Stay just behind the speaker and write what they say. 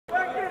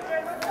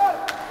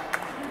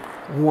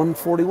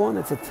141.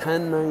 It's a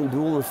 10-9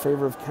 duel in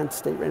favor of Kent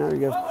State right now.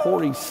 You have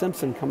Cory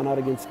Simpson coming out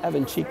against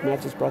Evan Cheek.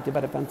 Match is brought to you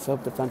by Defense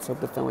Soap. Defense Soap,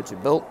 defend what you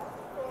built.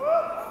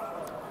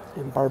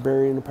 And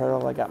Barbarian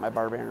Apparel. I got my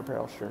Barbarian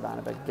Apparel shirt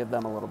on. But give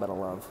them a little bit of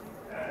love.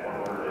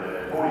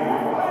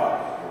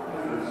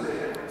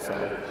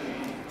 So,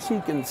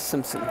 Cheek and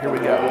Simpson. Here we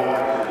go.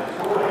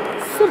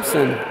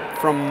 Simpson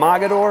from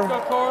Mogador.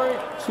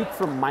 Cheek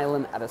from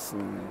Milan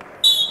Edison.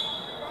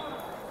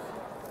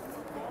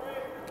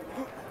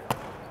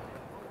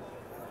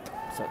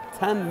 So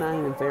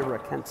 10-9 in favor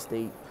of Kent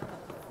State.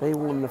 They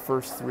won the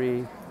first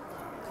three.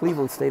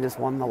 Cleveland State has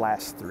won the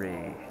last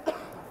three.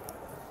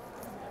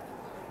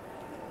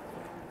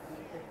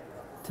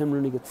 Tim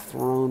Rooney gets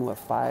thrown with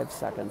 5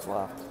 seconds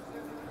left.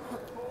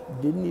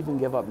 Didn't even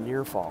give up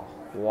near fall.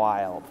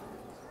 Wild.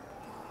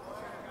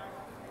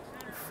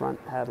 Front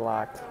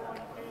headlock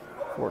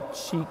for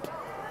Cheek.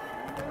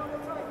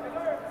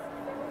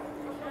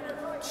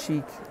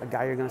 Cheek, a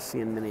guy you're going to see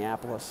in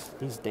Minneapolis.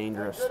 He's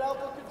dangerous.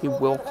 He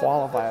will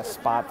qualify a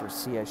spot for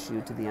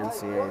CSU to the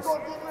NCAAs.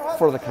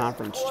 For the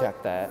conference,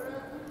 check that.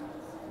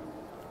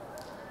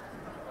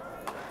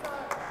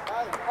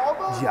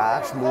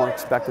 Josh Moore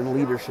expecting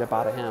leadership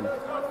out of him.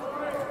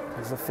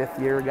 He's a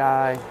 5th-year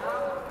guy.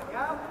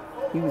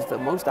 He was the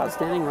most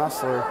outstanding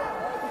wrestler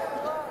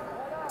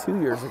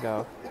 2 years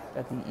ago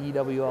at the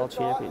EWL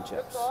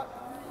Championships.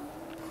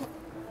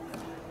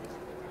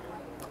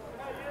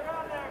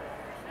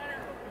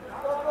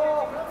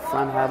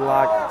 Front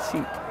headlock,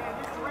 Cheek.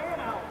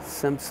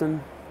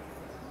 Simpson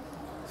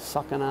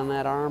sucking on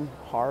that arm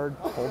hard,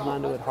 holding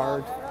onto it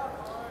hard.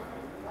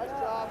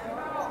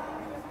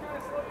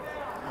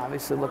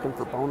 Obviously looking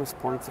for bonus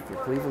points if you're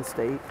Cleveland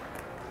State.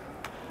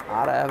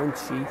 Out of Evan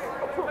Cheek.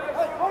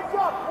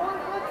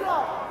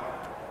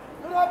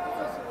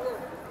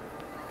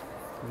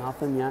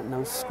 Nothing yet,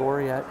 no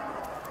score yet.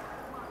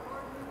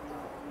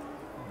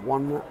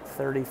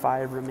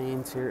 1:35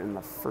 remains here in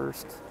the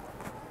first.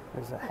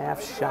 There's a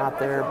half shot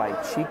there by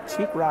Cheek.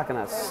 Cheek rocking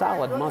a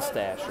solid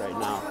mustache right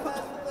now.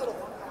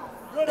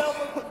 Good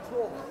elbow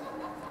control.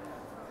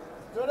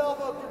 Good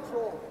elbow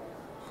control.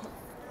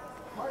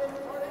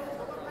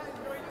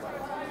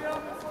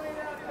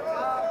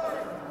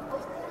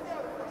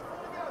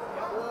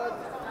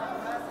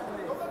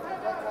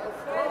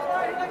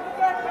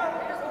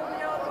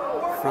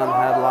 Front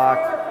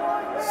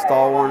headlock.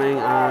 Stall warning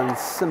on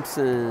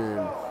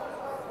Simpson.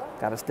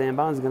 Got to stand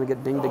by. He's going to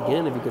get dinged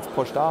again if he gets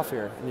pushed off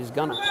here. And he's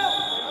going to.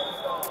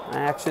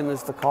 Action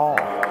is the call.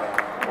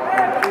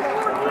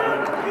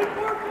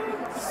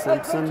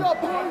 Simpson.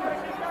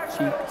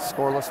 Cheek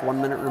scoreless.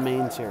 1 minute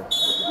remains here.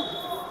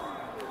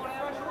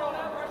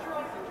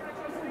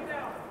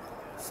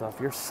 So if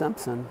you're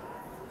Simpson,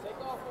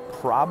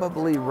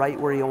 probably right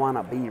where you want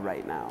to be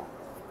right now.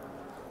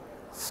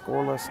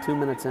 Scoreless, 2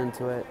 minutes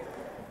into it.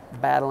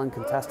 Battling,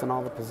 contesting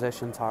all the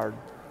positions hard.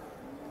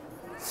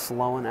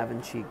 Slowing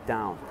Evan Cheek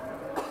down.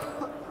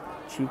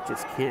 Cheek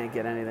just can't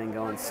get anything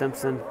going.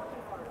 Simpson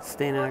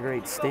staying in a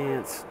great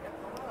stance.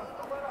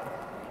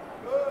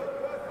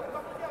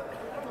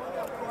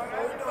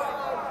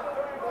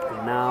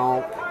 And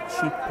now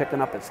Cheek picking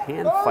up his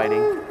hand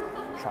fighting.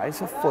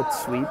 Tries a foot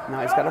sweep.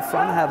 Now he's got a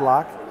front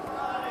headlock.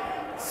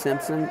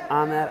 Simpson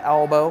on that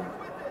elbow.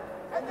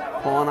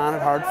 Pulling on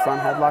it hard.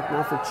 Front headlock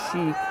now for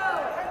Cheek.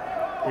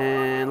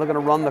 And looking to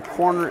run the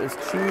corner is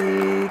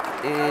Cheek.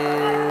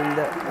 And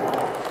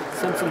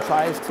Simpson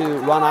tries to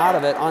run out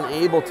of it,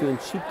 unable to, and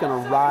Cheek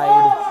gonna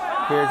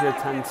ride. Here's your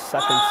 10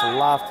 seconds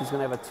left. He's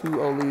gonna have a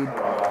 2-0 lead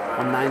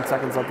on 9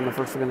 seconds left in the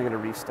first. We're gonna get a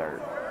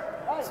restart.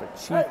 So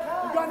Cheek,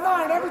 You got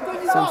 9,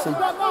 everything you Simpson.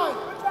 got. You got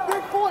 9.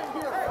 Big point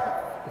here.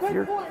 If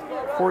you're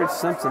Cory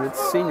Simpson, it's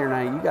senior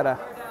night. You gotta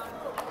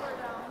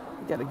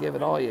give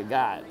it all you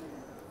got.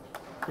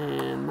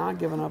 And not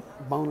giving up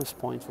bonus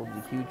points will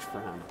be huge for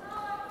him.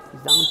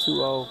 He's down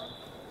 2-0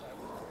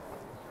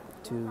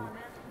 to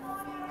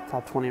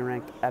top 20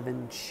 ranked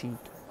Evan Cheek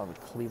of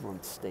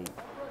Cleveland State.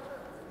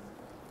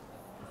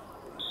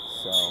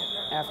 So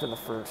after the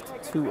first,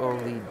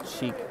 2-0 lead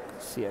Cheek,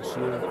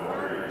 CSU.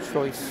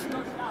 Choice,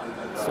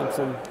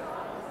 Simpson,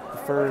 the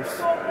first.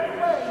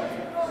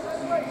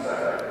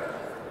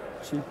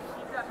 Cheek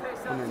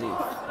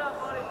underneath.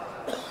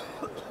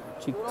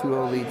 Cheek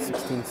 2-0 lead,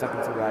 16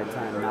 seconds of ride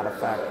time, not a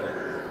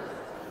factor.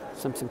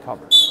 Simpson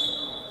covers.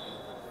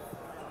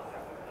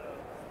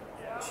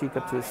 Cheek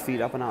up to his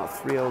feet, up and out.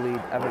 3-0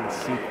 lead, Evan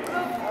Cheek,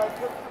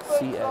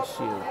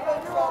 CSU.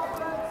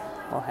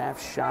 Well, half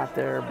shot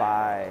there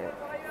by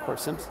Cory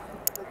Simpson.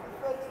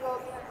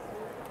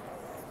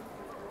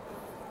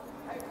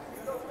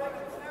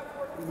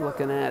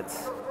 Looking at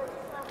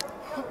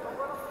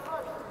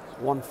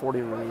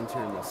 1:40 remains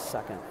here in the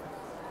second.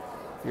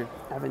 If you're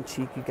Evan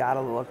Cheek, you got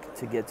to look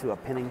to get to a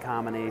pinning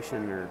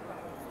combination or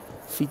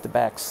feet to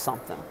back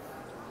something.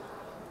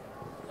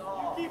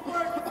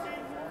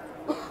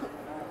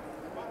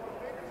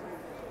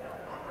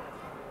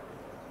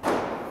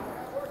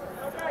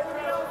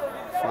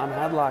 Front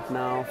headlock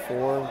now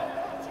for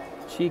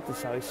Cheek.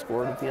 That's how he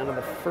scored at the end of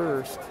the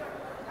first.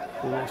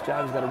 Nice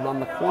job. He's got to run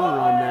the corner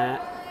on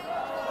that.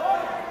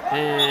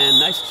 And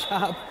nice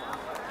job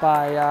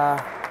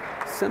by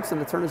Simpson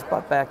to turn his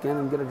butt back in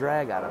and get a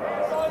drag out of it.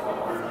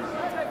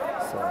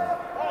 So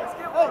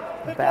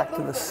back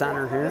to the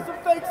center here.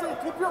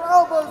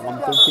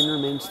 1:13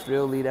 remains,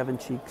 3-0 lead, Evan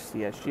Cheek,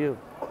 CSU.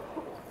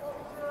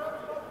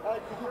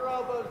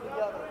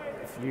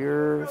 If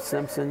you're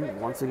Simpson,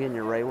 once again,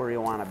 you're right where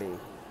you want to be.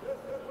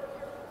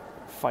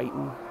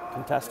 Fighting,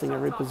 contesting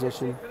every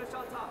position.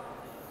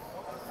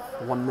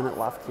 1 minute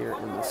left here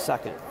in the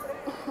second.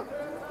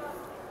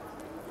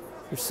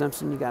 You're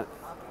Simpson, you got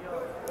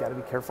to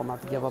be careful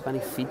not to give up any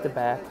feet to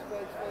back.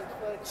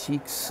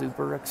 Cheek's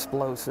super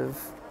explosive,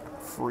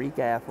 freak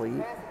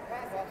athlete.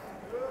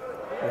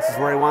 This is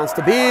where he wants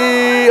to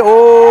be.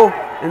 Oh,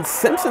 and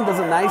Simpson does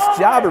a nice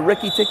job of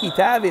Ricky Ticky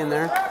Tavi in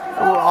there.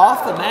 And we're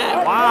off the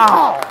mat.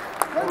 Wow.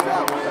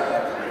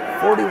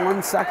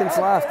 41 seconds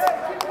left.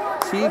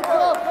 Cheek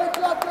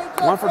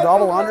went for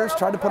double unders,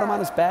 tried to put him on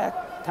his back.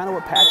 Kind of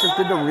what Patrick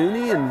did to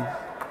Rooney, and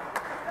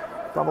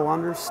double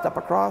unders, step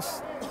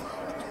across.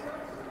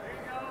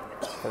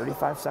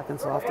 35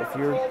 seconds left. If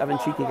you're Evan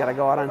Cheek, you got to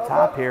go out on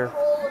top here.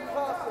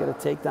 Get a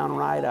takedown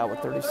ride out with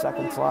 30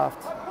 seconds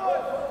left.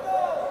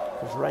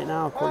 Because right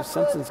now, Cory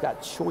Simpson's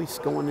got choice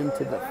going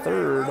into the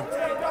third.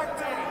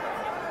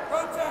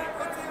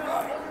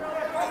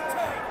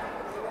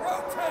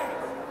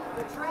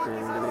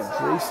 And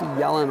Gracie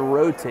Yellen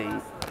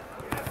rotate.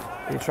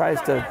 He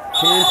tries to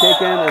pancake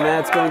him, and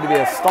that's going to be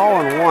a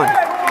stall and 1.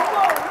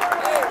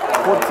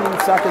 14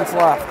 seconds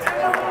left.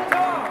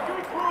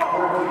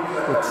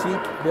 Will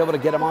Cheek be able to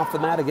get him off the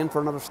mat again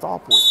for another stall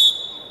point?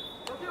 It's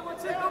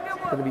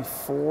going to be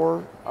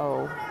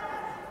 4-0.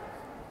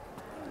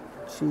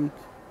 Cheek.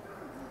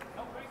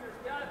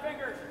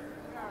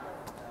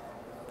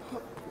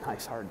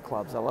 Nice hard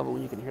clubs. I love it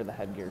when you can hear the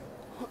headgear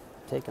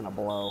taking a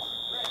blow.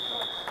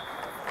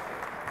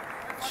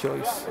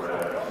 Choice.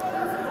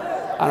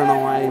 I don't know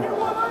why he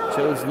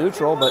chose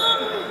neutral, but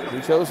he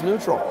chose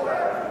neutral.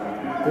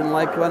 Didn't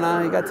like when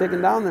he got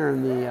taken down there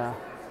in the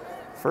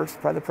first,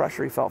 probably the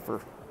pressure he felt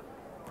for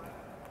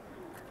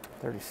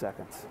 30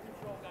 seconds,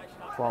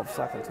 12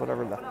 seconds,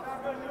 whatever the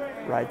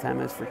ride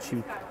time is for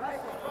Cheek.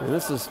 And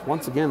this is,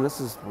 once again, this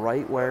is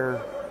right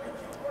where,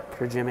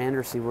 for Jim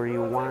Anderson, where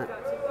you want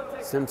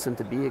Simpson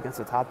to be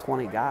against a top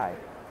 20 guy.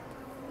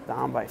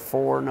 Down by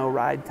 4, no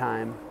ride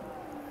time.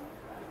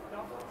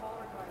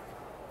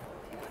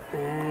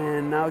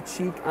 And now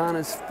Cheek on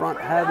his front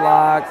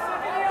headlock.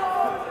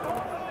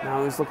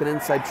 Now he's looking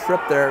inside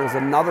trip there. It was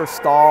another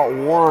stall,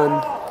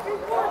 1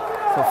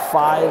 to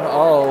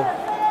 5-0.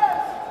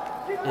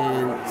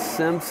 And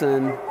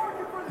Simpson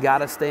got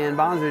to stay in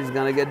bounds. He's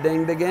going to get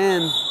dinged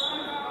again.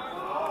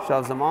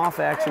 Shoves him off,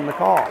 action to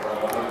call.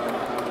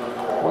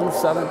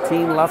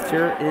 1:17 left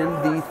here in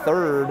the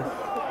third.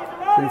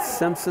 Can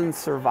Simpson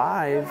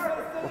survive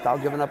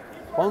without giving up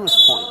bonus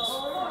points?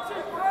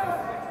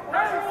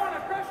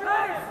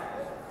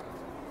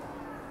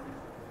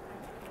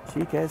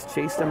 Cheek has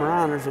chased him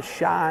around. There's a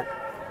shot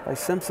by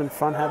Simpson.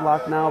 Front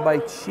headlock now by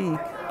Cheek.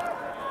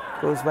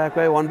 Goes back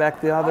way, one back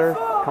the other.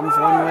 Comes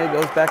one way,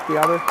 goes back the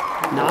other.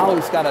 Now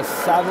he's got a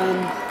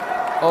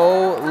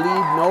 7-0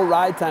 lead, no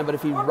ride time. But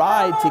if he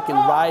rides, he can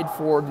ride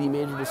for the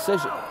major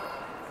decision.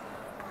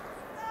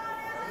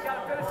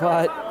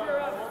 But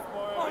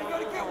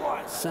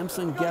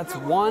Simpson gets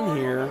 1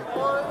 here.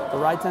 The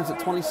ride time's at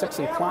 26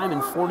 and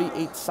climbing,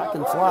 48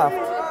 seconds left.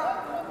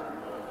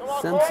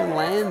 Simpson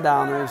laying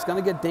down there. He's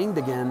going to get dinged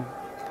again.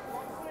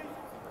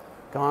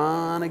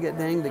 Gonna get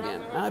dinged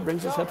again. Now he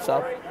brings his hips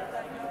up.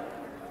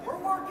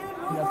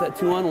 Got that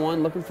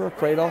 2-on-1, looking for a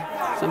cradle.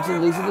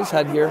 Simpson loses his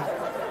headgear.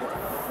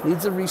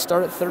 Needs a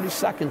restart at 30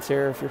 seconds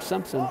here if you're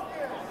Simpson.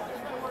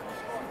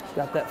 He's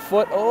got that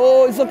foot.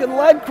 Oh, he's looking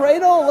leg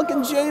cradle.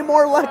 Looking Jay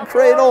Moore leg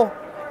cradle.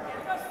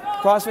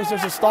 Crossface,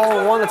 there's a stall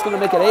and 1 that's going to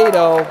make it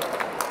 8-0.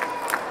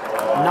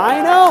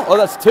 9-0. Oh,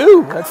 that's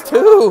 2. That's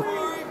 2.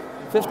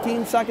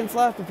 15 seconds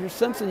left. If you're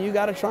Simpson, you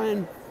got to try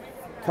and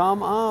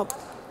come up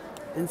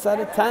inside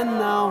of 10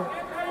 now.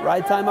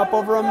 Ride time up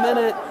over a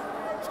minute.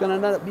 It's going to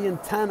end up being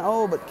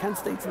 10-0, but Kent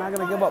State's not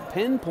going to give up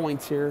pin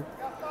points here.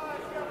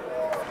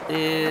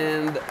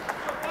 And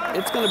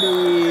it's going to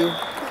be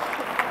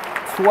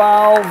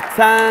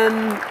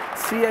 12-10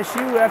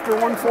 CSU after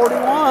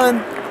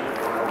 141.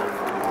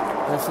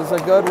 This is a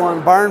good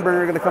one.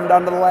 Barnburner going to come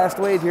down to the last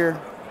weight here.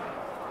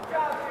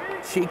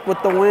 Cheek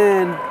with the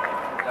win.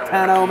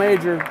 10-0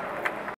 major.